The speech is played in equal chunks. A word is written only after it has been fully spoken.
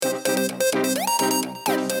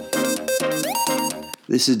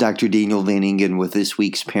This is Dr. Daniel Van Ingen with this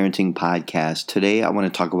week's parenting podcast. Today I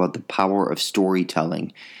want to talk about the power of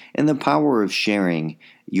storytelling and the power of sharing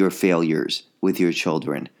your failures with your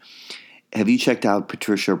children. Have you checked out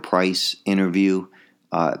Patricia Price interview,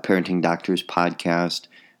 Parenting Doctors podcast,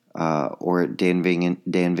 or at danvaningen.com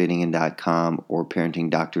or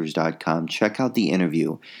parentingdoctors.com? Check out the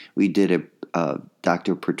interview. We did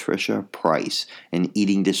Dr. Patricia Price, an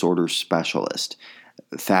eating disorder specialist.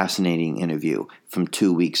 Fascinating interview from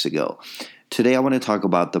 2 weeks ago. Today I want to talk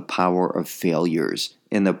about the power of failures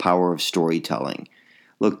and the power of storytelling.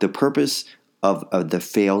 Look, the purpose of the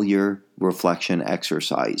failure reflection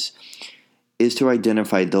exercise is to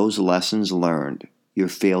identify those lessons learned, your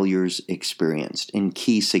failures experienced in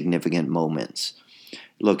key significant moments.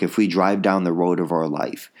 Look, if we drive down the road of our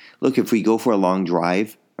life, if we go for a long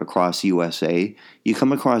drive across USA, you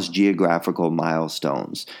come across geographical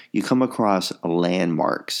milestones. You come across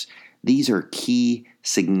landmarks. These are key,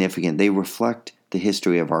 significant. They reflect the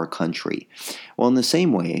history of our country. Well, in the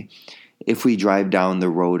same way, if we drive down the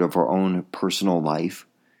road of our own personal life,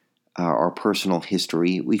 our personal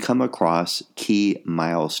history, we come across key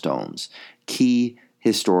milestones, key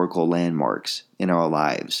historical landmarks in our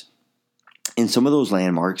lives. And some of those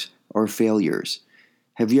landmarks are failures.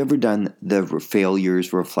 Have you ever done the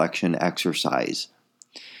failures reflection exercise?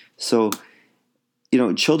 So,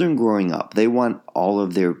 children growing up, they want all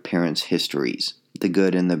of their parents' histories, the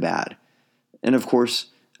good and the bad. And of course,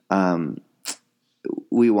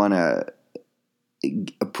 we want to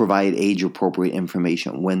provide age-appropriate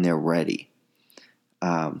information when they're ready.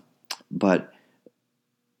 But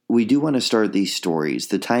we do want to start these stories.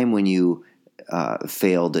 The time when you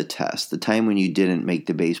failed a test, the time when you didn't make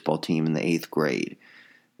the baseball team in the 8th grade,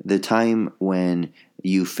 the time when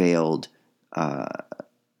you failed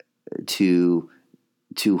to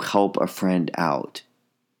help a friend out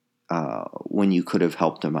when you could have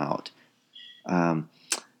helped them out.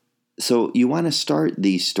 So you want to start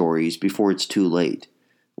these stories before it's too late.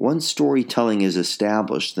 Once storytelling is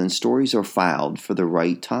established, then stories are filed for the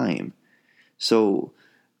right time. So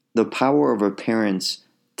the power of a parent's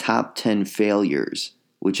top 10 failures,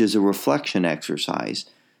 which is a reflection exercise,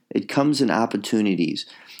 it comes in opportunities.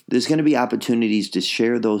 There's going to be opportunities to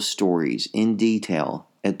share those stories in detail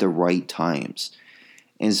at the right times.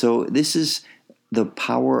 And so this is the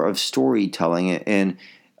power of storytelling. And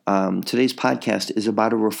today's podcast is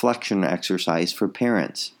about a reflection exercise for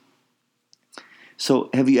parents. So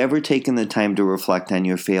have you ever taken the time to reflect on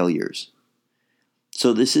your failures?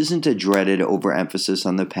 So this isn't a dreaded overemphasis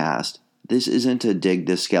on the past. This isn't a dig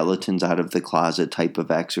the skeletons out of the closet type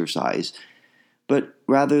of exercise. But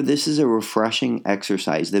rather, this is a refreshing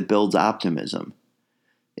exercise that builds optimism.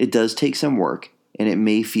 It does take some work, and it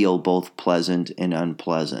may feel both pleasant and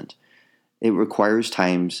unpleasant. It requires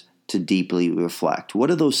times to deeply reflect.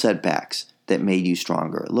 What are those setbacks that made you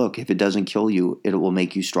stronger? Look, if it doesn't kill you, it will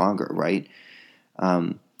make you stronger, right?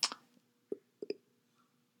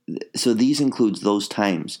 So these includes those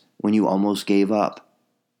times when you almost gave up,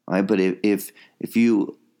 right? But if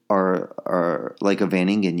you are like a Van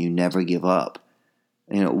Ingen, you never give up.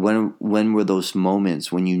 When were those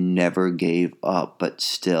moments when you never gave up but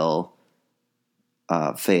still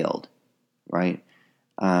failed, right?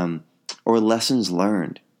 Or lessons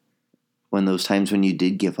learned, when those times when you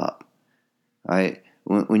did give up, right?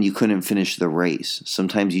 When you couldn't finish the race.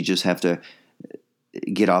 Sometimes you just have to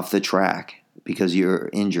get off the track because you're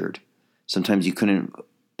injured. Sometimes you couldn't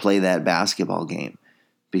play that basketball game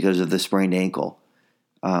because of the sprained ankle.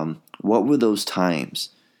 What were those times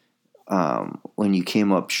when you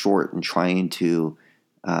came up short in trying to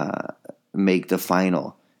make the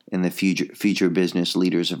final in the Future Business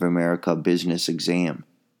Leaders of America business exam?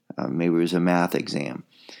 Maybe it was a math exam.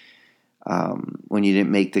 When you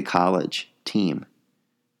didn't make the college team.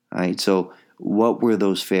 Right? So what were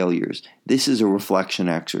those failures? This is a reflection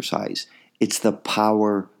exercise. It's the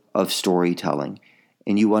power of storytelling.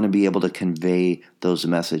 And you want to be able to convey those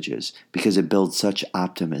messages because it builds such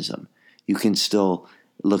optimism. You can still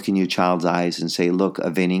look in your child's eyes and say, look, a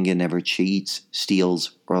Van Ingen never cheats,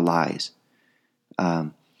 steals, or lies.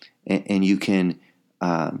 And you can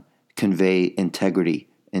convey integrity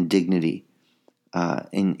and dignity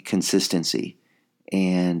and consistency.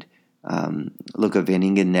 And look, a Van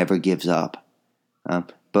Ingen never gives up.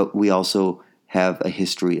 But we also have a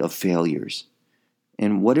history of failures.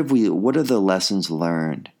 And what are the lessons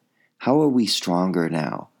learned? How are we stronger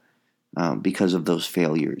now because of those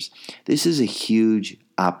failures? This is a huge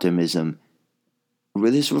optimism.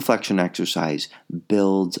 This reflection exercise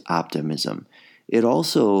builds optimism. It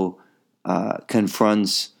also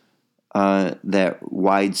confronts that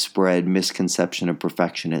widespread misconception of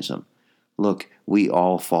perfectionism. Look, we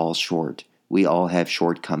all fall short. We all have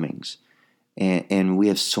shortcomings. And we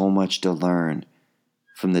have so much to learn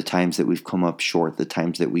from the times that we've come up short, the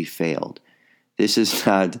times that we failed. This is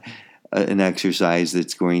not an exercise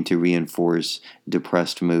that's going to reinforce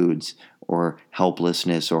depressed moods or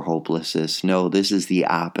helplessness or hopelessness. No, this is the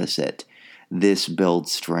opposite. This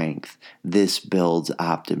builds strength. This builds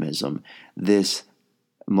optimism. This,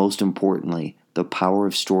 most importantly, the power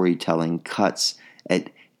of storytelling cuts at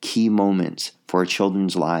key moments for our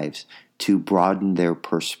children's lives to broaden their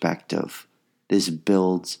perspective. This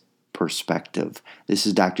builds perspective. This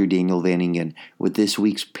is Dr. Daniel Van Ingen with this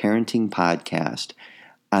week's parenting podcast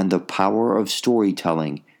on the power of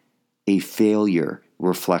storytelling, a failure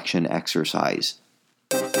reflection exercise.